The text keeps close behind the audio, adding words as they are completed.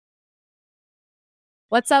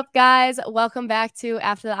What's up, guys? Welcome back to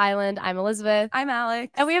After the Island. I'm Elizabeth, I'm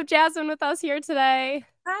Alex. and we have Jasmine with us here today.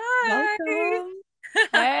 Hi. Welcome.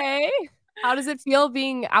 Hey, how does it feel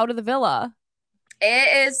being out of the villa?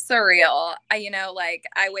 It is surreal.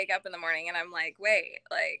 I wake up in the morning and I'm like, wait,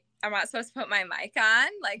 like, I'm not supposed to put my mic on.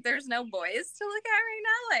 Like, there's no boys to look at right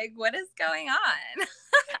now. Like, what is going on?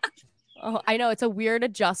 Oh, I know it's a weird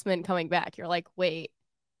adjustment coming back. You're like, wait,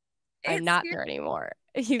 I'm It's not there anymore.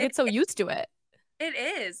 You it, get so used to it. it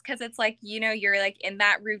is because it's like, you're like in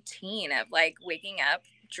that routine of like waking up,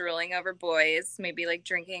 drooling over boys, maybe like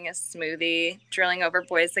drinking a smoothie, drilling over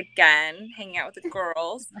boys again, hanging out with the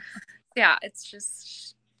girls. Yeah, it's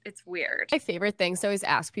weird. My favorite things to always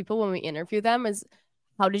ask people when we interview them is,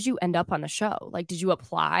 how did you end up on the show? Like, did you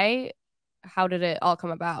apply? How did it all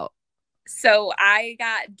come about? So I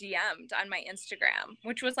got DM'd on my Instagram,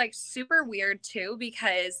 which was like super weird too,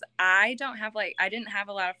 because I didn't have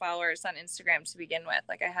a lot of followers on Instagram to begin with.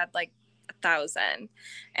 Like I had like 1,000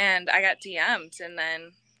 and I got DM'd and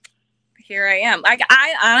then here I am. Like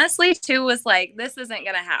I honestly too was like, this isn't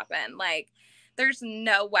going to happen. Like there's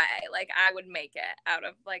no way like I would make it out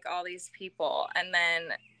of like all these people. And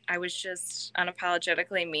then I was just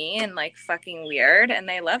unapologetically me and like fucking weird and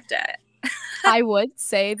they loved it. I would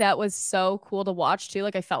say that was so cool to watch too.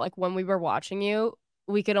 Like I felt like when we were watching you,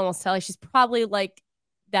 we could almost tell like she's probably like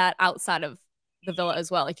that outside of the villa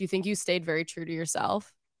as well. Like you think you stayed very true to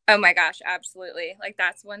yourself. Oh my gosh, absolutely. Like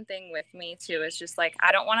that's one thing with me too. Is just like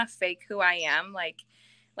I don't want to fake who I am. Like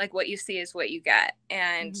what you see is what you get.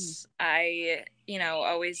 And I,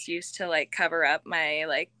 always used to like cover up my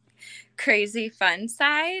like crazy fun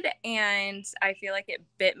side and I feel like it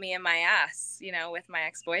bit me in my ass, with my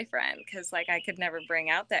ex-boyfriend because like I could never bring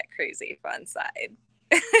out that crazy fun side.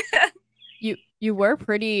 You were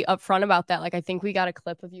pretty upfront about that. Like I think we got a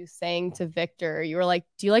clip of you saying to Victor, you were like,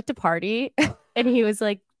 "Do you like to party?" And he was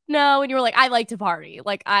like, "No." And you were like, "I like to party.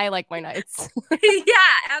 Like I like my nights."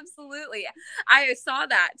 Yeah, absolutely. I saw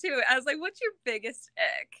that too. I was like, what's your biggest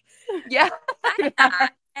ick? Yeah.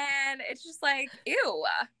 And it's just like, ew.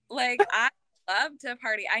 Like I love to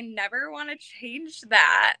party. I never want to change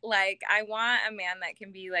that. Like I want a man that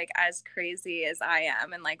can be like as crazy as I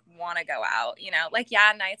am and like want to go out. Like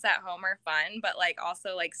yeah, nights at home are fun, but like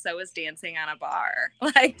also like so is dancing on a bar.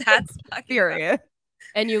 Like that's fucking Period.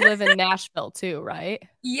 And you live in Nashville too, right?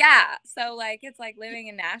 yeah. So like it's like living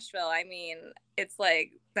in Nashville. I mean, it's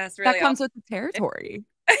like that's really That comes with the territory.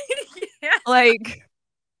 yeah. Like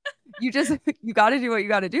you got to do what you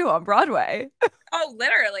got to do on Broadway. Oh,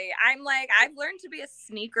 literally. I'm like, I've learned to be a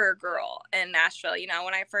sneaker girl in Nashville.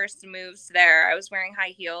 When I first moved there, I was wearing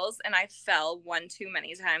high heels and I fell one too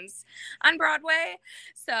many times on Broadway.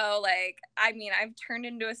 So, like, I mean, I've turned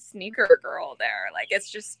into a sneaker girl there. Like, it's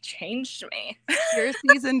just changed me. You're a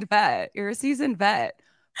seasoned vet. You're a seasoned vet.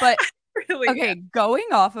 But Really? okay, going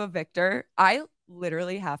off of Victor, I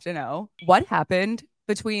literally have to know what happened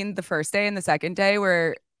between the first day and the second day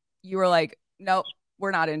where you were like, nope,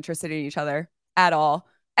 we're not interested in each other at all.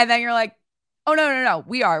 And then you're like, oh, no,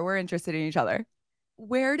 we're interested in each other.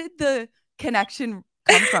 Where did the connection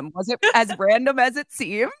come from? Was it as random as it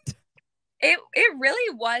seemed? It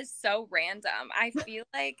really was so random. I feel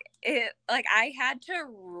like I had to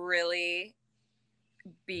really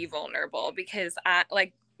be vulnerable because I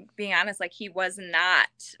like being honest, like he was not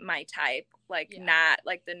my type, like not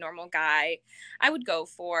like the normal guy I would go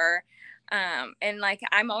for. And like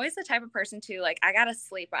I'm always the type of person too, like I gotta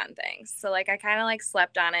sleep on things. So like I kind of like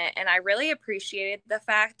slept on it and I really appreciated the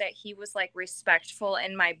fact that he was like respectful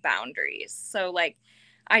in my boundaries. So like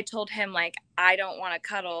I told him like I don't want to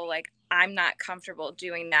cuddle, like I'm not comfortable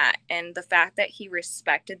doing that. And the fact that he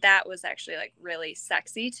respected that was actually like really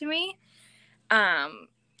sexy to me.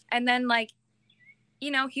 And then like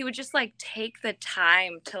he would just like take the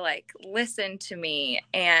time to like listen to me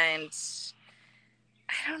and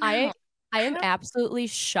I don't know. I am absolutely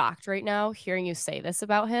shocked right now hearing you say this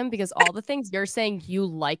about him because all the things you're saying you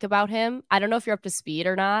like about him, I don't know if you're up to speed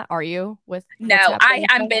or not. Are you with No, what's happening?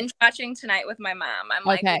 I'm binge watching tonight with my mom. I'm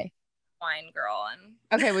like Okay. wine girl and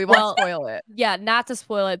Okay, we won't spoil it. Yeah, not to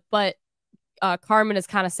spoil it, but Carmen is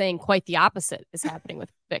kind of saying quite the opposite is happening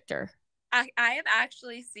with Victor. I have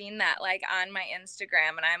actually seen that like on my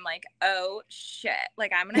Instagram and I'm like, oh shit.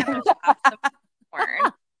 Like I'm gonna have to watch some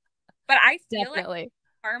porn. But I feel Definitely. like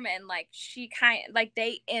Carmen, like she like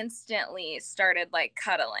they instantly started like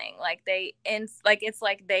cuddling. Like it's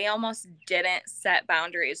like they almost didn't set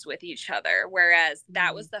boundaries with each other. Whereas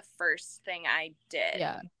that was the first thing I did.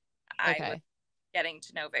 Yeah. I Okay. was getting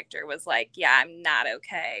to know Victor was like, yeah, I'm not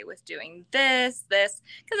okay with doing this. Because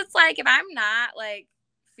it's like if I'm not like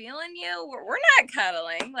feeling you. We're not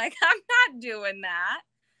cuddling. Like, I'm not doing that.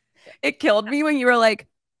 It killed me when you were like,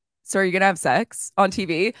 so are you gonna have sex on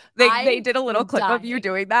TV? They did a little clip of you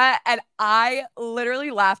doing that, and I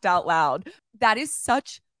literally laughed out loud. That is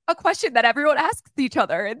such a question that everyone asks each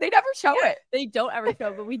other, and they never show it. They don't ever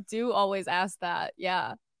show, but we do always ask that.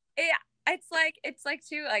 Yeah. Yeah. It's like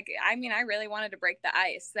too, like, I mean, I really wanted to break the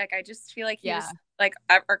ice. Like, I just feel like he was like,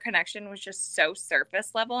 our connection was just so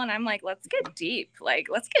surface level. And I'm like, let's get deep. Like,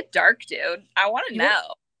 let's get dark, dude. I want to know.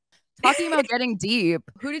 Talking about getting deep,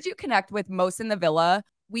 who did you connect with most in the villa?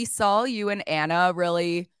 We saw you and Anna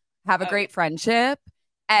really have a great friendship,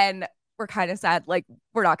 and we're kind of sad, like,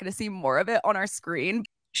 we're not going to see more of it on our screen.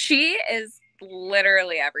 She is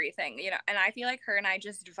literally everything, you know, and I feel like her and I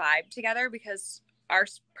just vibe together because our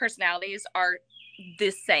personalities are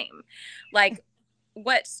the same. Like,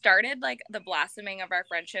 what started like the blossoming of our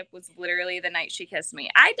friendship was literally the night she kissed me.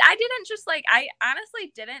 I didn't just like, I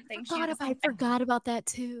honestly didn't think she was. I forgot about that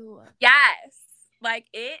too. Yes. Like,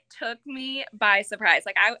 it took me by surprise.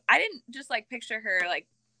 Like, I didn't just like picture her like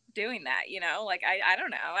doing that, you know, like I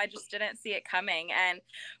don't know, I just didn't see it coming. And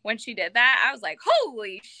when she did that, I was like,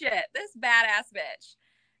 holy shit, this badass bitch.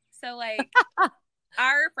 So like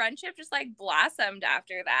our friendship just like blossomed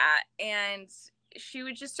after that, and she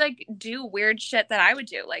would just like do weird shit that I would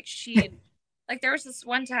do. Like, she like, there was this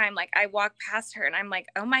one time, like, I walked past her and I'm like,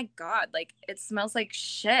 oh my God, like, it smells like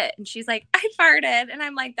shit. And she's like, I farted. And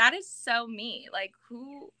I'm like, that is so me. Like,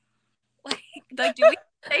 who, like do we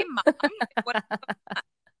say mom? Like, what?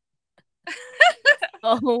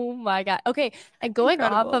 Oh my God. Okay. And going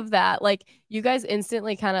off of that, like, you guys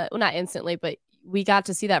instantly kind of, well, not instantly, but we got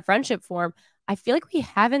to see that friendship form. I feel like we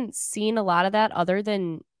haven't seen a lot of that other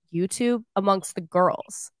than YouTube amongst the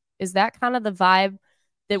girls. Is that kind of the vibe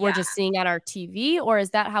that we're just seeing on our TV, or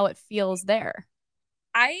is that how it feels there?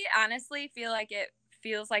 I honestly feel like it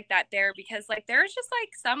feels like that there, because like there's just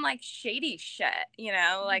like some like shady shit, you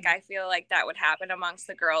know, like I feel like that would happen amongst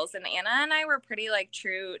the girls, and Anna and I were pretty like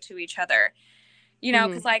true to each other, you know,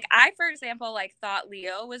 because like I, for example, like thought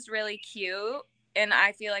Leo was really cute, and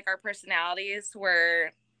I feel like our personalities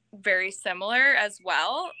were very similar as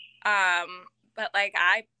well. But like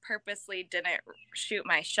I purposely didn't shoot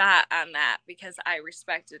my shot on that because I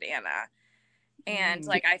respected Anna. And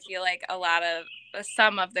like I feel like a lot of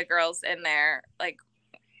some of the girls in there, like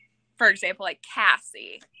for example, like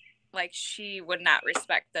Kassy, like she would not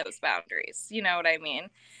respect those boundaries. You know what I mean?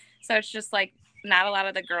 So it's just like not a lot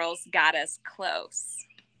of the girls got as close.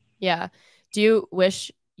 Yeah. Do you wish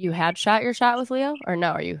you had shot your shot with Leo, or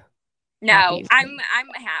no? Are you? No, I'm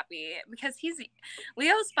happy because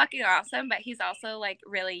Leo's fucking awesome, but he's also like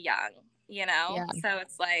really young, you know? Yeah. So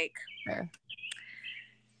it's like, sure.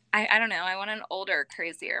 I don't know. I want an older,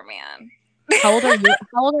 crazier man. How old are you?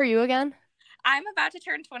 How old are you again? I'm about to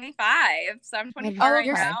turn 25, so I'm 24 right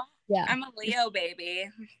now. Yeah, I'm a Leo baby,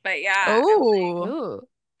 but yeah. Oh,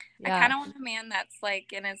 yeah. I kind of want a man that's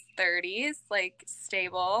like in his 30s, like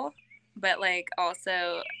stable, but like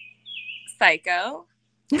also psycho.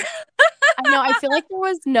 I know. I feel like there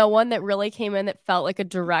was no one that really came in that felt like a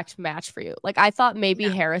direct match for you. Like I thought maybe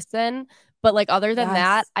Harrison, but like other than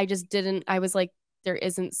that, I just didn't. I was like, there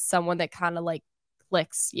isn't someone that kind of like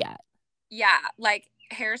clicks yet. Yeah, like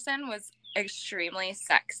Harrison was extremely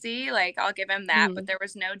sexy. Like I'll give him that, but there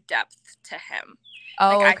was no depth to him.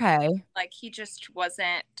 Oh, like, okay. Like he just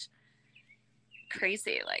wasn't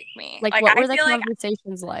crazy like me. Like what were the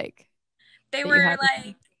conversations like? They were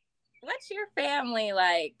like, what's your family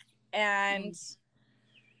like? And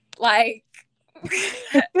like,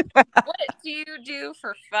 what do you do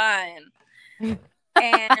for fun?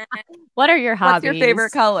 And what are your hobbies? What's your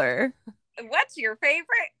favorite color? What's your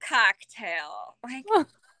favorite cocktail? Like,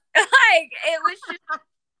 like it was just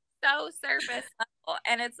so surface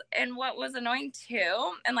level. And what was annoying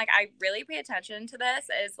too, and like I really pay attention to this,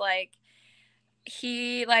 is like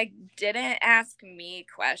he like didn't ask me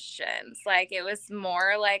questions. Like it was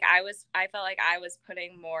more like I felt like I was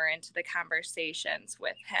putting more into the conversations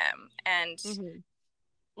with him, and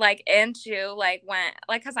like into like when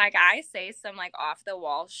like because like I say some like off the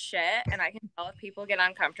wall shit, and I can tell if people get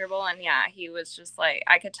uncomfortable. And yeah, he was just like,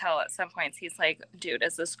 I could tell at some points he's like, dude,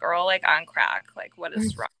 is this girl like on crack? Like what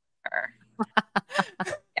is wrong with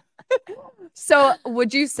her? So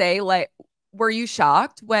would you say like, were you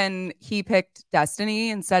shocked when he picked Destiny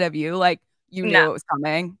instead of you? Like you knew it was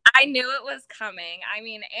coming? I knew it was coming. I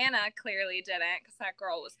mean, Anna clearly didn't, because that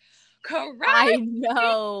girl was correct. I know.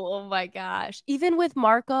 Oh my gosh. Even with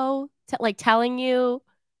Marco like telling you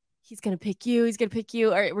he's gonna pick you,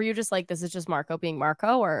 or were you just like, this is just Marco being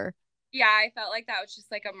Marco? Or Yeah, I felt like that was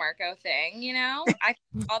just like a Marco thing, you know? I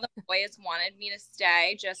all the boys wanted me to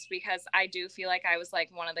stay just because I do feel like I was like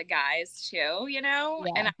one of the guys too, you know?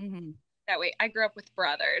 Yeah. And that way I grew up with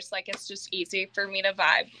brothers. Like it's just easy for me to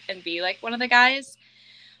vibe and be like one of the guys.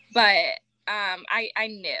 But I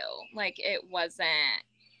knew like it wasn't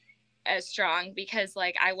as strong because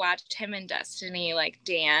like I watched him and Destiny like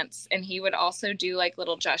dance, and he would also do like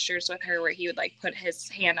little gestures with her where he would like put his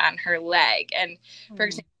hand on her leg, and for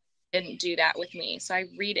example didn't do that with me, so I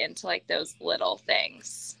read into like those little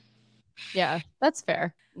things. Yeah, that's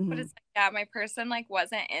fair. But it's like, yeah, my person like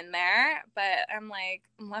wasn't in there, but I'm like,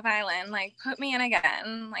 Love Island, like put me in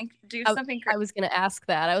again, like do something crazy. I was gonna ask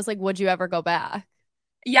that. I was like, would you ever go back?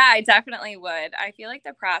 Yeah, I definitely would. I feel like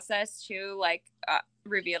the process too, like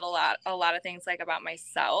revealed a lot of things like about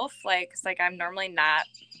myself. Like, it's like I'm normally not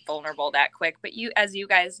vulnerable that quick, but as you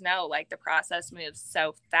guys know, like the process moves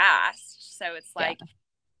so fast. So it's like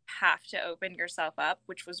have to open yourself up,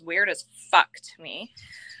 which was weird as fuck to me.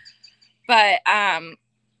 But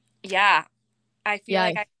yeah, I feel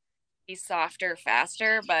like I can be softer,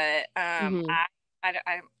 faster. But I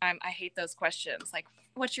hate those questions. Like,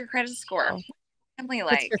 what's your credit score? Like,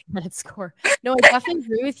 what's your credit score? No, I definitely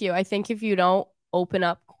agree with you. I think if you don't open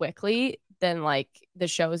up quickly, then like the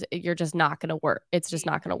shows, you're just not going to work. It's just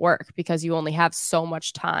not going to work because you only have so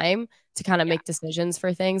much time to kind of make decisions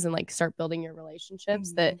for things and like start building your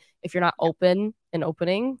relationships that if you're not open and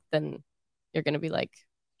opening, then you're going to be like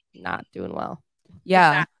not doing well.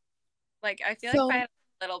 Yeah. Exactly. Like I feel like if I had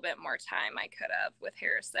a little bit more time, I could have with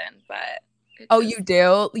Harrison, but you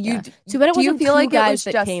do? Too bad it wasn't feel two like guys it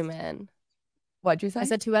was that came in. What'd you say? I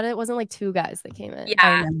said too bad it wasn't like two guys that came in.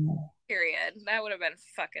 Yeah. Period. That would have been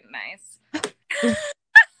fucking nice.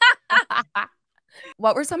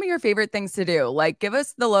 What were some of your favorite things to do? Like, give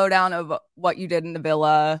us the lowdown of what you did in the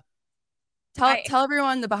villa. Tell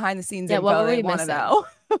everyone the behind the scenes info they want to know.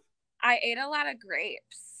 I ate a lot of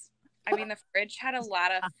grapes. I mean, the fridge had a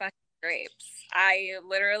lot of fucking grapes. I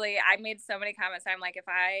made so many comments. I'm like, if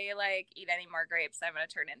I like eat any more grapes, I'm gonna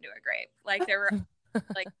turn into a grape. Like there were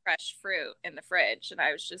like fresh fruit in the fridge, and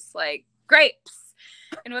I was just like, grapes.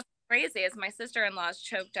 And what's crazy is my sister-in-law's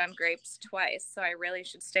choked on grapes twice, so I really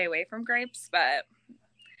should stay away from grapes. But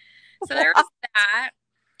so there was that.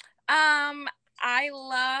 I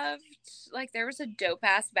loved, like, there was a dope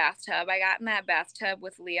ass bathtub. I got in that bathtub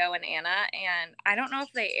with Leo and Anna, and I don't know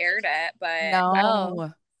if they aired it, but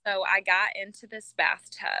no. So I got into this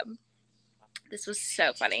bathtub. This was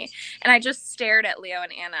so funny. And I just stared at Leo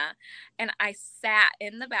and Anna, and I sat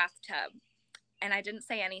in the bathtub and I didn't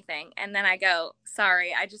say anything. And then I go,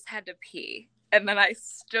 sorry, I just had to pee. And then I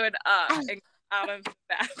stood up and got out of the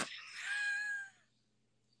bath.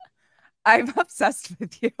 I'm obsessed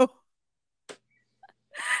with you.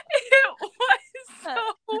 It was so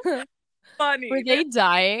funny. Were they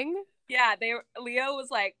dying? Yeah, Leo was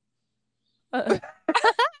like,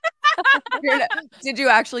 Did you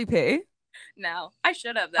actually pee? No, I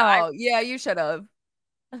should have though. Oh, yeah, you should have.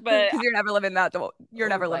 But because you're never living that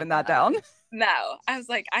down. No, I was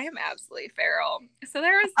like, I am absolutely feral. So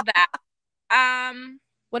there was that.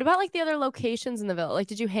 What about like the other locations in the villa? Like,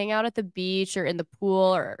 did you hang out at the beach or in the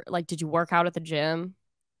pool, or like, did you work out at the gym?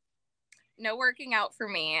 No working out for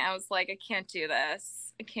me. I was like, I can't do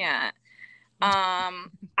this. I can't.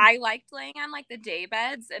 I liked laying on like the day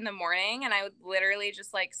beds in the morning, and I would literally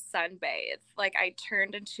just like sunbathe. Like I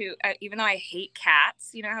turned into, even though I hate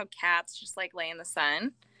cats, you know how cats just like lay in the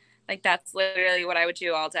sun? Like that's literally what I would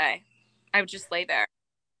do all day. I would just lay there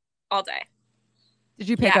all day. Did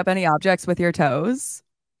you pick up any objects with your toes?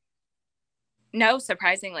 No,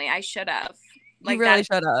 surprisingly, I should have. Like, you really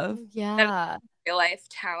should have. Yeah. Real life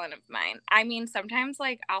talent of mine. I mean, sometimes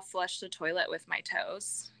like I'll flush the toilet with my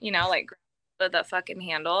toes, you know, like the fucking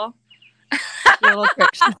handle. Little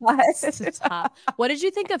trick shot. What did you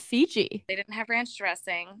think of Fiji? They didn't have ranch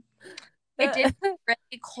dressing. It did get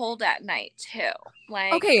really cold at night too.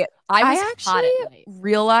 Like, okay, I actually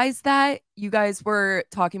realized that you guys were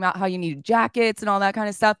talking about how you needed jackets and all that kind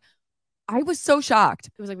of stuff. I was so shocked.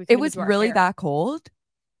 It was like it was really that cold.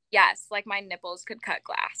 Yes, like my nipples could cut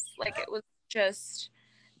glass. Like it was just,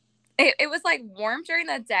 it was like warm during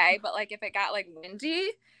the day, but like if it got like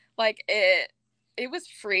windy, like it was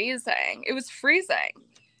freezing. It was freezing,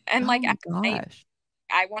 and like at night,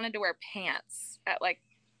 I wanted to wear pants at like,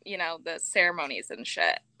 you know, the ceremonies and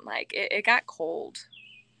shit. Like it got cold.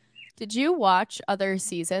 Did you watch other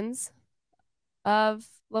seasons of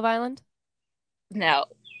Love Island? No.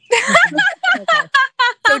 Okay.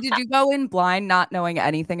 So did you go in blind, not knowing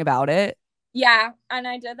anything about it? Yeah, and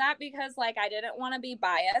I did that because like I didn't want to be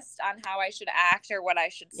biased on how I should act or what I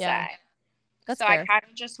should say. That's so fair. I kind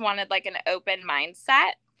of just wanted like an open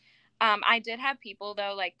mindset. I did have people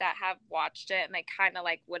though like that have watched it and they kind of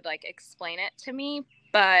like would like explain it to me,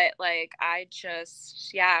 but like I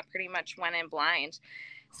just pretty much went in blind.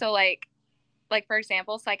 So like for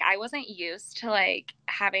example, it's like I wasn't used to like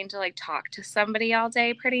having to like talk to somebody all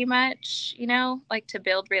day pretty much, you know, like to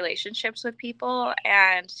build relationships with people,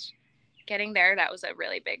 and getting there, that was a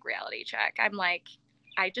really big reality check. I'm like,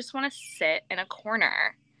 I just want to sit in a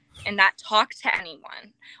corner and not talk to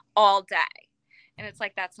anyone all day. And it's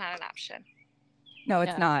like, that's not an option. No,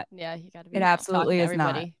 it's not. Yeah, you got to be. It absolutely is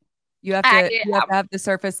not. You have to have the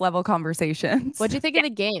surface level conversations. What'd you think of the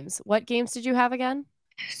games? What games did you have again?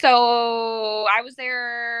 So I was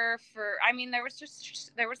there for, I mean, there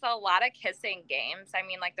was a lot of kissing games. I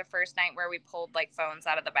mean, like the first night where we pulled like phones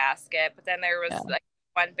out of the basket, but then there was like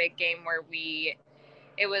one big game where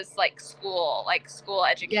it was like school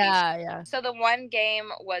education. Yeah. So the one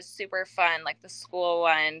game was super fun, like the school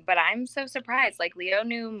one, but I'm so surprised. Like Leo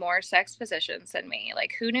knew more sex positions than me.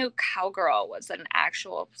 Like who knew cowgirl was an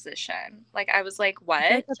actual position? Like I was like, what? I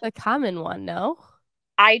think that's a common one, no?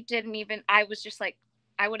 I was just like,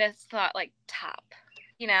 I would have thought like top,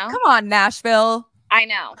 you know? Come on, Nashville. I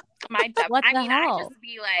know. What the hell? I just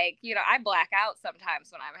be like, you know, I black out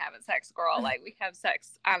sometimes when I'm having sex, girl. Like we have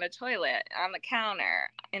sex on a toilet, on the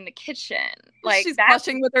counter, in the kitchen. Like she's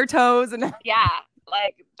brushing with her toes and yeah,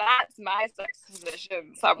 like that's my sex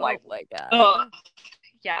position. So I'm like, my God. ugh.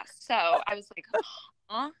 Yeah. So I was like,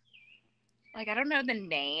 huh? Like I don't know the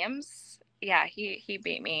names. Yeah, he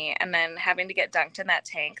beat me, and then having to get dunked in that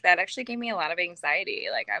tank, that actually gave me a lot of anxiety.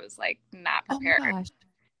 Like I was like not prepared. Oh my gosh.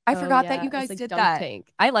 I forgot that you guys like did dunk that.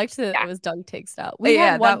 Tank. I liked it. It was dunk tank style.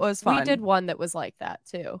 That was fun. We did one that was like that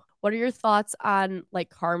too. What are your thoughts on like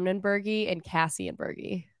Carmen and Bergie and Kassy and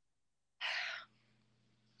Bergie?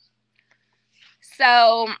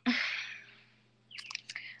 So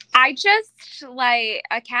I just like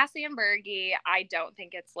a Kassy and Bergie. I don't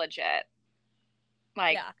think it's legit.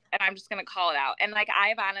 Like, and I'm just going to call it out. And like,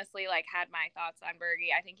 I've honestly like had my thoughts on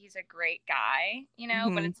Bergie. I think he's a great guy, you know,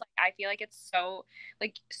 but it's like, I feel like it's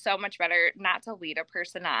so much better not to lead a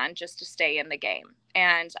person on, just to stay in the game.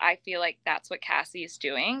 And I feel like that's what Kassy is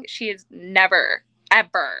doing. She has never,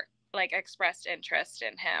 ever like expressed interest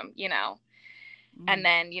in him, you know, and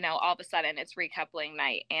then, you know, all of a sudden it's recoupling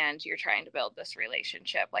night and you're trying to build this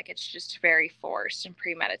relationship. Like, it's just very forced and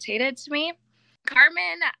premeditated to me.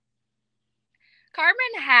 Carmen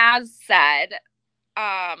has said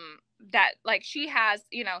that like she has,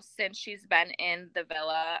 you know, since she's been in the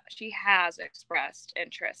villa, she has expressed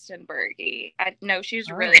interest in Bergie. I know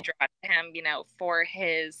she's really drawn to him, you know, for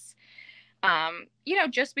his you know,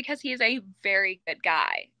 just because he's a very good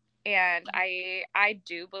guy. And I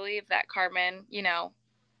do believe that Carmen, you know,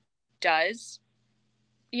 does,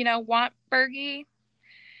 you know, want Bergie.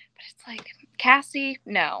 But it's like, Kassy,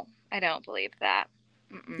 no, I don't believe that.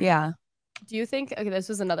 Yeah. Do you think, okay, this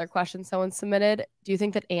was another question someone submitted. Do you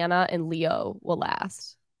think that Anna and Leo will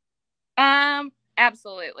last?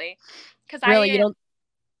 Absolutely. Because really, you don't.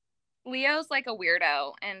 Leo's like a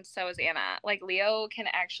weirdo, and so is Anna. Like Leo can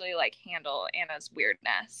actually like handle Anna's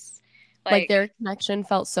weirdness. Like their connection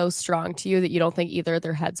felt so strong to you that you don't think either of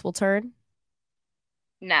their heads will turn?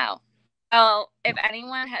 No. Well, if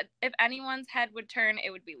anyone's head would turn,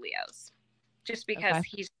 it would be Leo's. Just because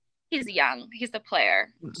he's young. He's a player.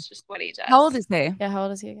 It's just what he does. How old is he? Yeah, how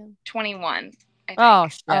old is he again? 21. I think. Oh,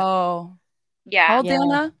 shit. Oh. Yeah. How old is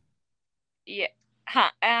Anna?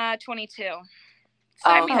 Yeah. 22. So,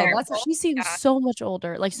 I mean, she seems so much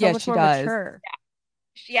older. Like, so much more mature.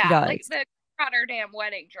 Yeah. Like the Rotterdam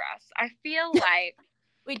wedding dress. I feel like.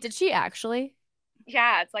 Wait, did she actually?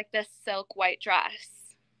 Yeah, it's like this silk white dress.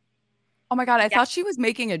 Oh my God, I thought she was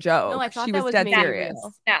making a joke. No, I thought she that was was dead serious.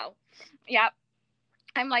 No. Yep.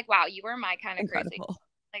 I'm like, wow, you were my kind of crazy.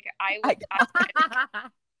 Like I would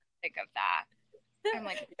think of that. I'm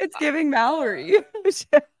like, it's giving Mallory.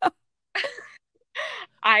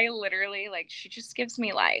 I literally like, she just gives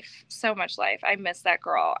me life, so much life. I miss that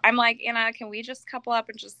girl. I'm like, Anna, can we just couple up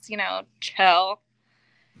and just, you know, chill?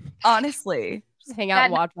 Honestly, just hang out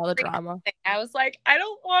and watch all the drama. I was like, I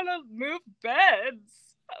don't want to move beds.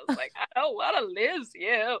 I was like, I don't want to lose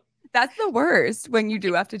you. That's the worst when you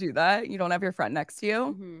do have to do that. You don't have your friend next to you.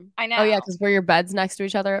 Mm-hmm. I know. Oh, yeah, because were your beds next to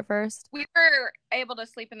each other at first? We were able to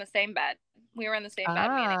sleep in the same bed. We were in the same bed.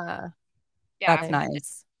 Yeah, that's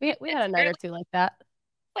nice. We had a night or two like that.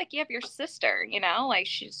 Like, you have your sister, you know? Like,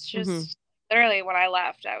 she's just literally, when I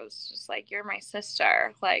left, I was just like, you're my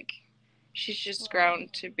sister. Like, she's just grown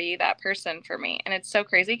to be that person for me. And it's so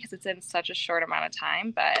crazy because it's in such a short amount of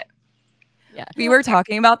time, but Yeah. We were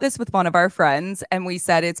talking about this with one of our friends, and we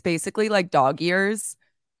said it's basically like dog years.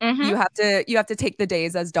 Mhm. You have to take the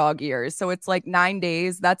days as dog years. So it's like 9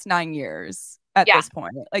 days. That's 9 years at Yeah. this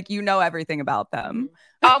point. Like, you know everything about them.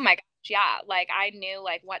 Oh my gosh, yeah. Like I knew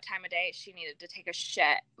like what time of day she needed to take a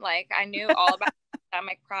shit. Like I knew all about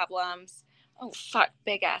stomach problems. Oh fuck,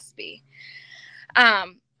 big ass bee.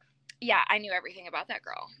 Yeah, I knew everything about that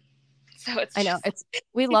girl. So it's I know.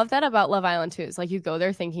 We love that about Love Island too. It's like you go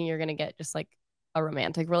there thinking you're gonna get just like a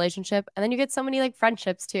romantic relationship, and then you get so many like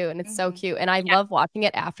friendships too, and it's so cute. And I love watching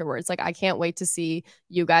it afterwards. Like I can't wait to see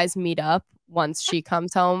you guys meet up once she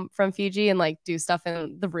comes home from Fiji and like do stuff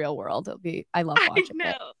in the real world. I love watching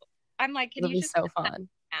it. I'm like, can It'll you be just so fun.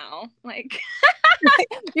 now? Like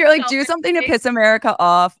You're like, do something to piss America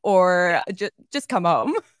off, or just come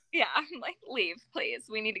home. Yeah, I'm like, leave, please.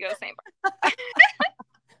 We need to go to St.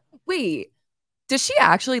 Wait, does she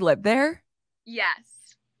actually live there?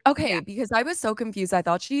 Yes. Okay, because I was so confused. I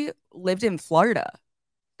thought she lived in Florida.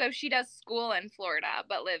 So she does school in Florida,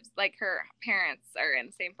 but lives like her parents are in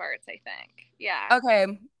the same parts, I think. Yeah.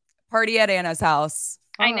 Okay. Party at Anna's house.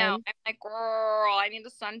 I know. I'm like, girl, I need a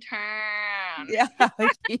suntan. Yeah.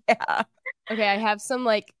 Yeah. Okay, I have some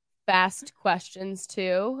like fast questions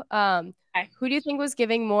too. Who do you think was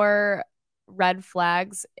giving more red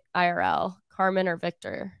flags IRL, Carmen or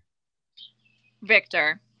Victor?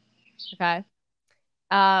 Victor. Okay.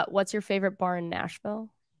 What's your favorite bar in Nashville?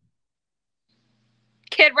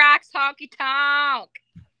 Kid Rock's Honky Tonk.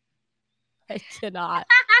 I cannot.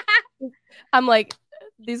 I'm like,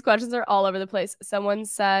 these questions are all over the place. Someone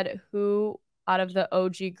said, who out of the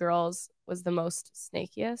OG girls was the most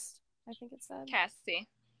snakiest? I think it said. Kassy.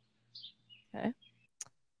 Okay.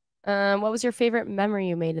 What was your favorite memory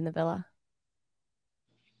you made in the villa?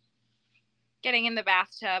 Getting in the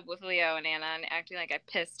bathtub with Leo and Anna and acting like I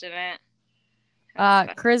pissed in it.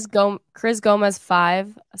 Chris Gomez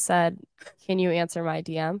 5 said, "Can you answer my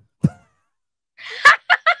DM?"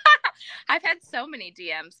 I've had so many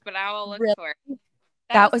DMs, but I will look for it.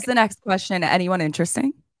 That was the next question. Anyone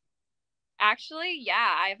interesting? Actually,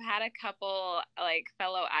 yeah, I've had a couple like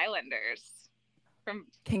fellow Islanders from.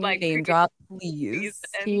 Can you like, name drop, please?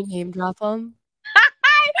 Can you name drop them?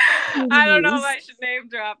 I don't know if I should name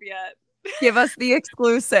drop yet. Give us the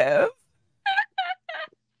exclusive.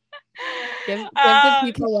 Give the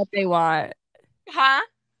people what they want. Huh?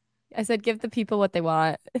 I said, give the people what they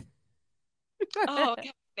want. Oh,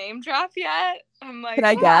 can I name drop yet? I'm like, can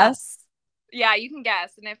I guess? Yeah, you can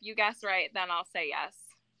guess, and if you guess right, then I'll say yes.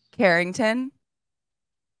 Carrington.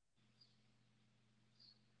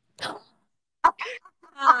 How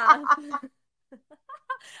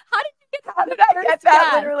did I get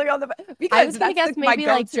that literally on the? Because I was gonna guess maybe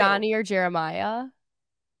like Johnny or Jeremiah.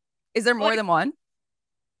 Is there more than one?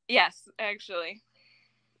 Yes, actually.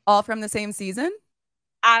 All from the same season?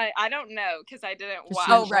 I don't know because I didn't watch.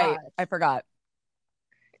 Oh right, I forgot.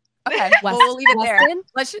 Okay, well, we'll leave it there.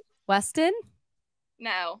 Weston?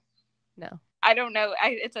 No. No. I don't know.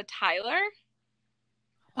 It's a Tyler.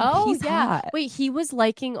 Oh, he's yeah. hot. Wait, he was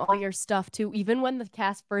liking all your stuff too. Even when the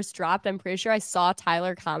cast first dropped, I'm pretty sure I saw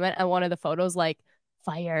Tyler comment on one of the photos like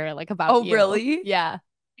fire, like about you. Oh, really? Yeah.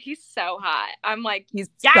 He's so hot. I'm like, he's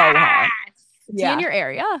yes! so hot. Is he in your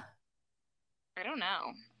area? I don't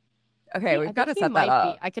know. Okay, we've got to set that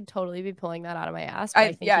up. I could totally be pulling that out of my ass.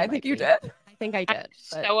 I think you did. I think I did. I'm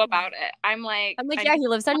so about it. I'm like, yeah, he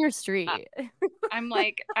lives on your street. I'm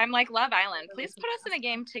like Love Island. Please put us in a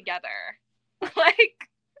game together. Like,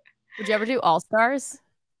 would you ever do All Stars?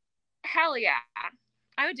 Hell yeah.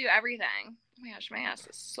 I would do everything. Oh my gosh, my ass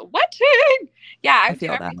is sweating. Yeah, I would do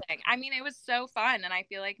everything. That. I mean, it was so fun. And I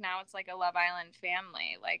feel like now it's like a Love Island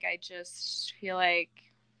family. Like, I just feel like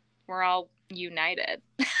we're all united.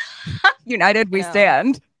 United we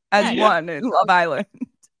stand as one in Love Island.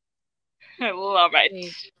 I love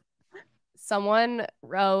it. Someone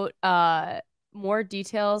wrote more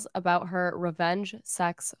details about her revenge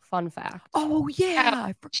sex fun fact. Oh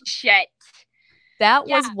yeah. Shit. That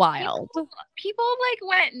was wild. People like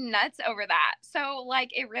went nuts over that. So like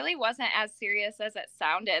it really wasn't as serious as it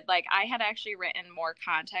sounded. Like I had actually written more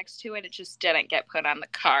context to it. It just didn't get put on the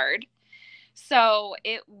card. So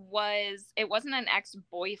it wasn't an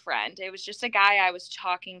ex-boyfriend. It was just a guy I was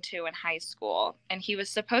talking to in high school, and he was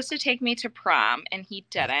supposed to take me to prom and he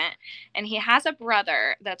didn't. And he has a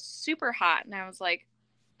brother that's super hot. And I was like,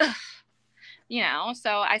 ugh. You know,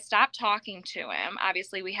 so I stopped talking to him.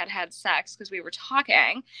 Obviously we had sex because we were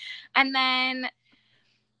talking. And then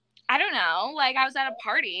I don't know. Like, I was at a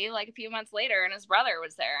party like a few months later and his brother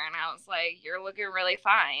was there. And I was like, you're looking really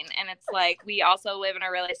fine. And it's like, we also live in a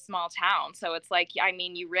really small town. So it's like, I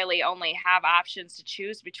mean, you really only have options to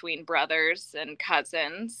choose between brothers and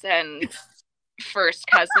cousins and first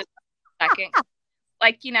cousin, second.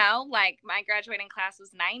 Like, you know, like my graduating class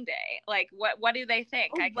was 9-day. Like, what do they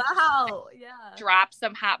think? Oh, I could wow. just, Yeah. drop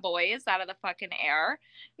some hot boys out of the fucking air?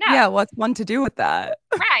 No. Yeah, what's one to do with that?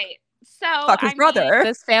 Right. So Fuck his brother.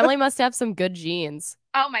 This family must have some good genes.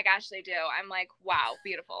 Oh my gosh, they do. I'm like, wow,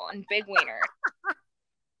 beautiful. And big wiener.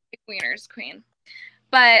 Big wieners, queen.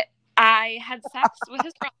 But I had sex with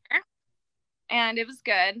his brother and it was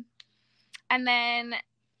good. And then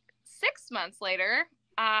 6 months later,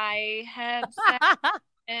 I had sex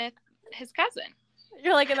with his cousin.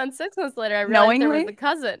 You're like, and then 6 months later, I realized there was a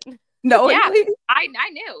cousin. Knowingly? Yeah, I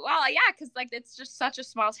knew. Well, yeah, because like it's just such a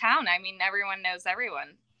small town. I mean, everyone knows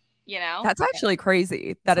everyone. You know, That's actually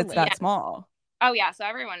crazy that it's that Yeah. small. Oh yeah, so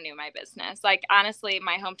everyone knew my business. Like honestly,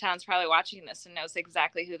 my hometown's probably watching this and knows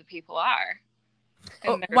exactly who the people are.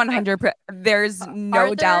 Oh, And they're 100%. There's no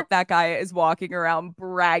Arthur? doubt that guy is walking around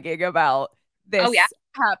bragging about this Oh, yeah.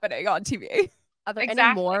 happening on TV. Are there any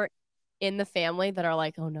Exactly. more in the family that are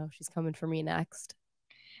like, oh no, she's coming for me next?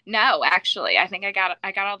 No, actually, I think I got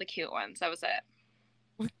all the cute ones. That was it.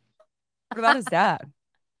 What about his dad?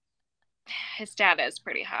 His dad is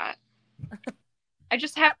pretty hot. I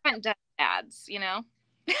just haven't done ads, you know?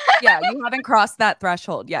 Yeah, you haven't crossed that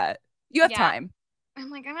threshold yet. You have Yeah. time. I'm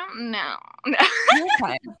like, I don't know. You have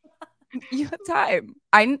time. You have time.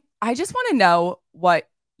 I just want to know what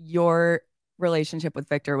your relationship with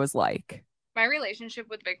Victor was like. My relationship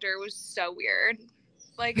with Victor was so weird.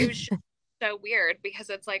 Like it was just so weird because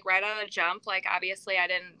it's like right on a jump. Like obviously I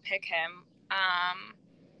didn't pick him.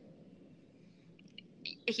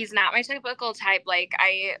 He's not my typical type.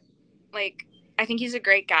 I think he's a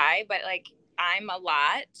great guy, but like I'm a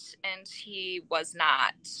lot and he was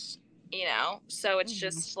not, you know? So it's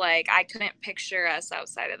just like I couldn't picture us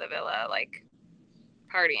outside of the villa like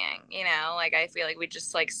partying, you know? Like I feel like we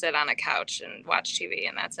just like sit on a couch and watch TV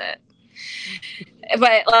and that's it.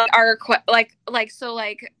 But like so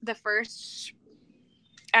the first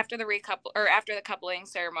after the coupling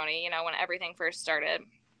ceremony, you know, when everything first started,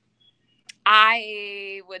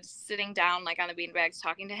 I was sitting down like on the beanbags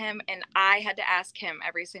talking to him and I had to ask him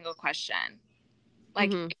every single question.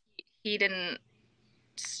 Like he didn't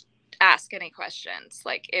ask any questions.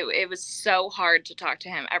 Like it was so hard to talk to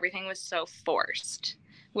him. Everything was so forced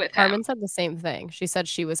with him. Carmen said the same thing. She said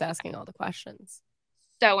she was asking all the questions.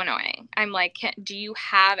 So annoying. I'm like, do you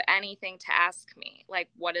have anything to ask me? Like,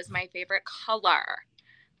 what is my favorite color?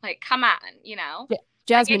 Like, come on, you know?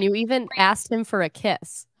 Jasmine, you even asked him for a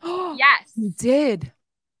kiss. Yes. You did.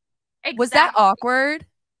 Exactly. Was that awkward?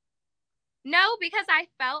 No, because I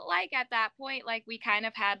felt like at that point, like we kind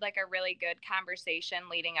of had like a really good conversation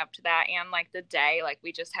leading up to that. And like the day, like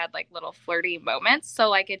we just had like little flirty moments. So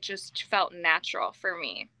like it just felt natural for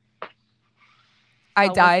me. I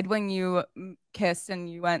died when you kissed and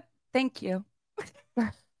you went, thank you.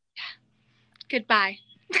 Goodbye.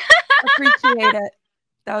 Appreciate it.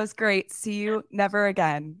 That was great. See you never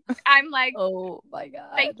again. I'm like, oh my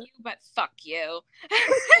God. Thank you, but fuck you.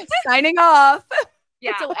 Signing off.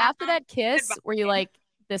 Yeah. So after that kiss, were you like,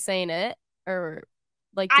 this ain't it? Or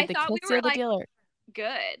like, did the kiss seal the deal? Or?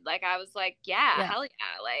 Good. Like, I was like, yeah, hell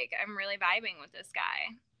yeah. Like, I'm really vibing with this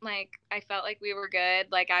guy. Like, I felt like we were good.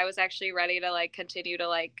 Like, I was actually ready to like continue to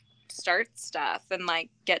like start stuff and like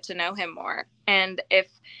get to know him more. And if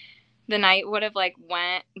the night would have like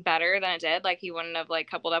went better than it did, like he wouldn't have like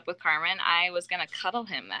coupled up with Carmen, I was gonna cuddle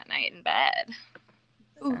him that night in bed.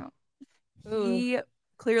 Ooh. He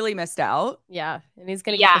clearly missed out. Yeah, and he's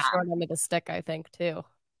gonna get the short end of the stick, I think, too.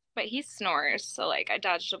 But he snores, so like I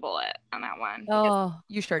dodged a bullet on that one. Oh,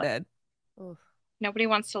 you sure did. Nobody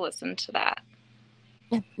wants to listen to that.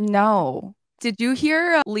 No. Did you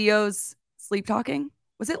hear Leo's sleep talking?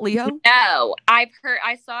 Was it Leo? No, I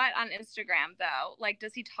saw it on Instagram though. Like,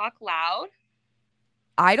 does he talk loud?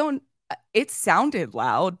 It sounded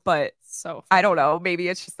loud, but so I don't know. Maybe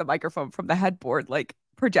it's just the microphone from the headboard, like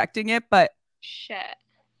projecting it, but shit.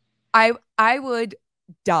 I would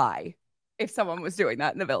die if someone was doing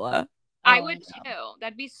that in the villa. I would too.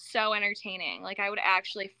 That'd be so entertaining. Like I would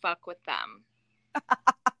actually fuck with them.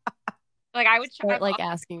 Like I would try like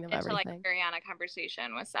asking them everything. To like carry on a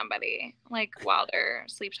conversation with somebody like while they're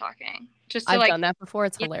sleep talking. Just to, I've like, done that before.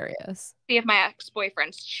 It's hilarious. See if my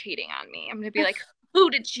ex-boyfriend's cheating on me. I'm gonna be like, who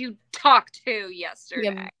did you talk to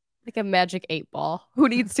yesterday? Like a magic 8-ball. Who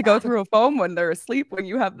needs to go through a phone when they're asleep when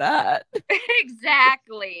you have that?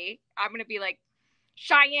 Exactly. I'm gonna be like,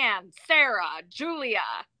 Cheyenne, Sarah, Julia,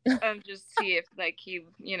 and just see if like he,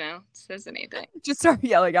 says anything. Just start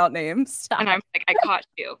yelling out names. And I'm like, I caught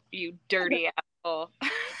you, you dirty asshole.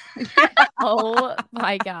 Oh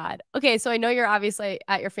my God. Okay, so I know you're obviously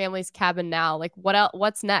at your family's cabin now. Like, what else?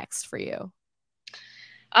 What's next for you?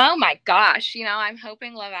 Oh my gosh. I'm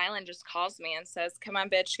hoping Love Island just calls me and says, come on,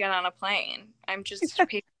 bitch, get on a plane. I'm just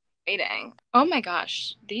waiting. Oh my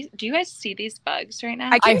gosh. Do you guys see these bugs right now?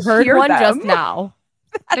 I heard one them. just now.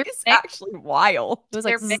 That is actually wild. It was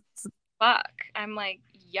like, they're big as fuck. I'm like,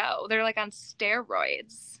 yo, they're like on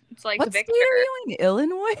steroids. It's like what Victor. state are you in?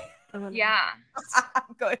 Illinois? Yeah.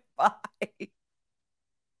 Goodbye.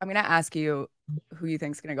 I'm going to ask you who you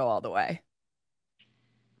think's going to go all the way.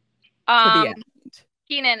 To the end.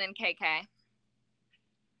 Keenan and KK.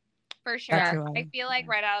 For sure. I feel like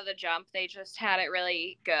right out of the jump, they just had it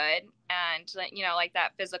really good. And, like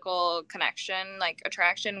that physical connection, like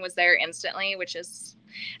attraction was there instantly, which is,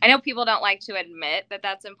 I know people don't like to admit that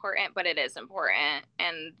that's important, but it is important.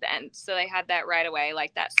 And so they had that right away,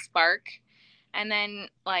 like that spark. And then,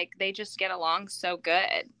 like, they just get along so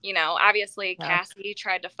good. Obviously, Kassy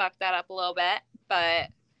tried to fuck that up a little bit, but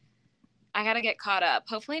I got to get caught up.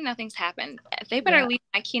 Hopefully nothing's happened. They better leave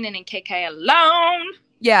my Keenan and KK alone.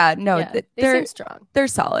 Yeah, no, they seem strong. They're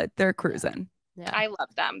solid. They're cruising. Yeah. I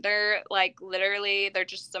love them. They're like literally, they're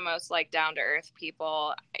just the most like down to earth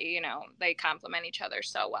people. They complement each other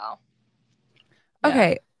so well.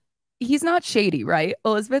 Okay. He's not shady, right?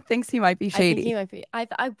 Elizabeth thinks he might be shady. I think he might be.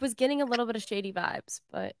 I was getting a little bit of shady vibes,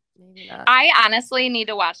 but maybe not. I honestly need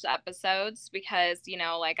to watch the episodes because,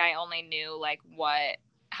 like I only knew like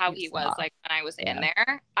how he was like when I was in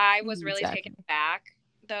there. I was really taken back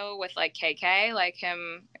though with like KK, like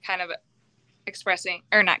him kind of expressing,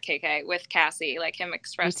 or not KK, with Kassy, like him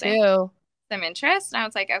expressing some interest. And I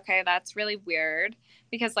was like, okay, that's really weird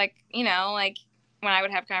because like, like when I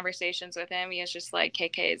would have conversations with him, he was just like,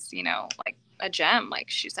 KK's, like a gem, like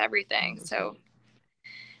she's everything. So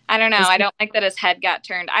I don't know. I don't like that his head got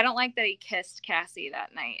turned. I don't like that he kissed Kassy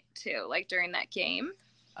that night too, like during that game.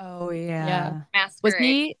 Oh yeah.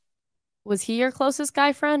 Masquerade. Was he your closest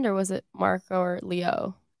guy friend, or was it Marco or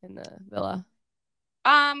Leo in the villa?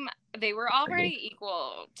 They were all pretty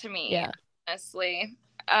equal to me. Yeah. Honestly.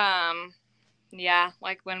 Yeah,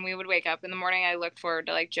 like when we would wake up in the morning, I looked forward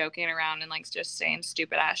to like joking around and like just saying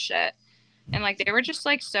stupid ass shit. And like they were just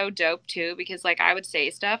like so dope too, because like I would say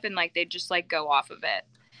stuff and like they'd just like go off of it.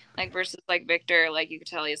 Like versus like Victor, like you could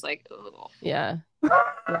tell he's like, oh yeah.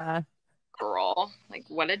 Girl, like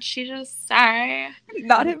what did she just say?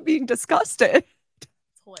 Not him being disgusted.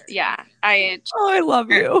 Yeah, I love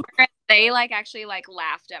you. They like actually like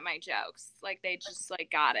laughed at my jokes. Like they just like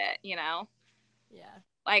got it, Yeah.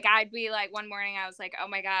 Like I'd be like one morning I was like, oh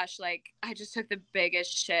my gosh, like I just took the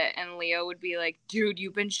biggest shit, and Leo would be like, dude,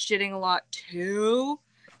 you've been shitting a lot too.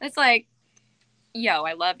 It's like, yo,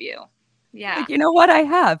 I love you. Yeah. Like, you know what? I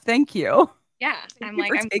have. Thank you. Yeah. I'm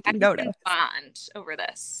taking notice. Bond over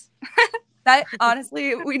this. That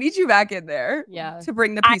honestly, we need you back in there. Yeah. To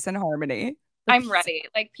bring the peace and harmony. I'm ready.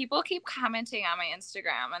 Like people keep commenting on my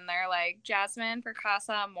Instagram and they're like, Jasmine for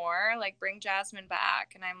Casa more, like bring Jasmine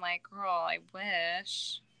back. And I'm like, girl, I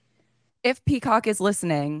wish. If Peacock is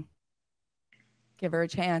listening, give her a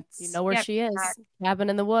chance. You know where she is. Cabin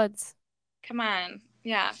in the woods. Come on.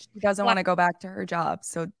 Yeah. She doesn't want to go back to her job.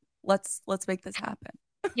 So let's make this happen.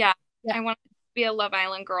 Yeah. I want to be a Love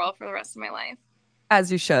Island girl for the rest of my life. As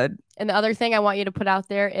you should. And the other thing I want you to put out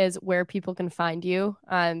there is where people can find you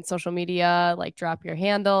on social media, like drop your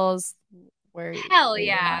handles. Hell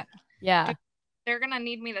yeah. Yeah. They're going to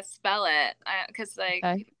need me to spell it because like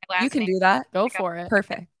my last you can name, do that. Go for it.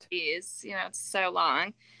 Perfect. It's so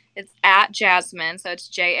long. It's at Jasmine. So it's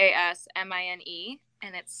Jasmine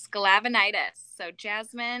and it's Sklavanitis. So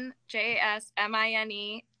Jasmine,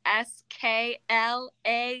 Jasmine, Sklav as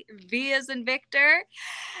in Victor,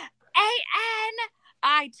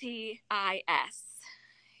 Anitis.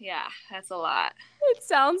 Yeah, that's a lot. It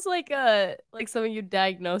sounds like something you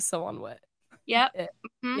diagnose someone with. Yep.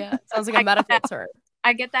 Mm-hmm. Yeah. It sounds like a medical term.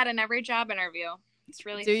 I get that in every job interview. It's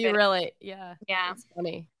really Do you really? Yeah. Yeah. It's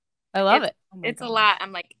funny. I love it. Oh it's a lot.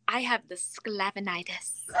 I'm like, I have the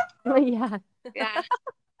Sklavanitis. Yeah. Yeah.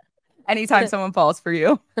 Anytime someone falls for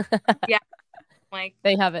you. Yeah. Like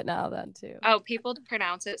they have it now then too. Oh, people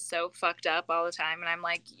pronounce it so fucked up all the time. And I'm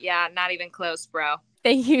like, yeah, not even close, bro.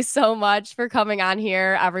 Thank you so much for coming on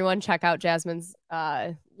here. Everyone check out Jasmine's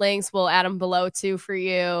links. We'll add them below too for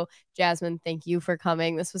you. Jasmine, thank you for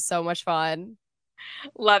coming. This was so much fun.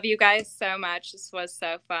 Love you guys so much. This was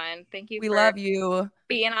so fun. Thank you. We for love you.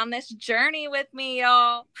 being on this journey with me,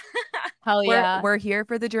 y'all. Hell yeah. We're here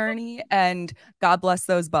for the journey, and God bless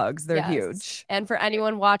those bugs. They're huge. And for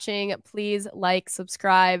anyone watching, please like,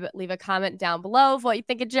 subscribe, leave a comment down below of what you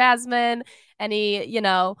think of Jasmine. Any,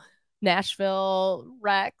 Nashville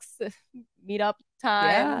Rex meetup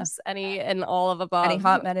times, any and all of above. Any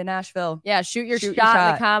hot men in Nashville. Yeah, shoot your shot in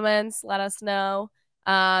the comments. Let us know.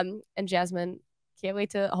 And Jasmine, can't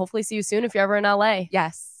wait to hopefully see you soon if you're ever in LA.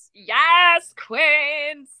 Yes. Yes,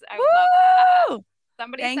 Queens. I would love that.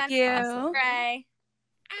 Somebody Thank send you. us a spray.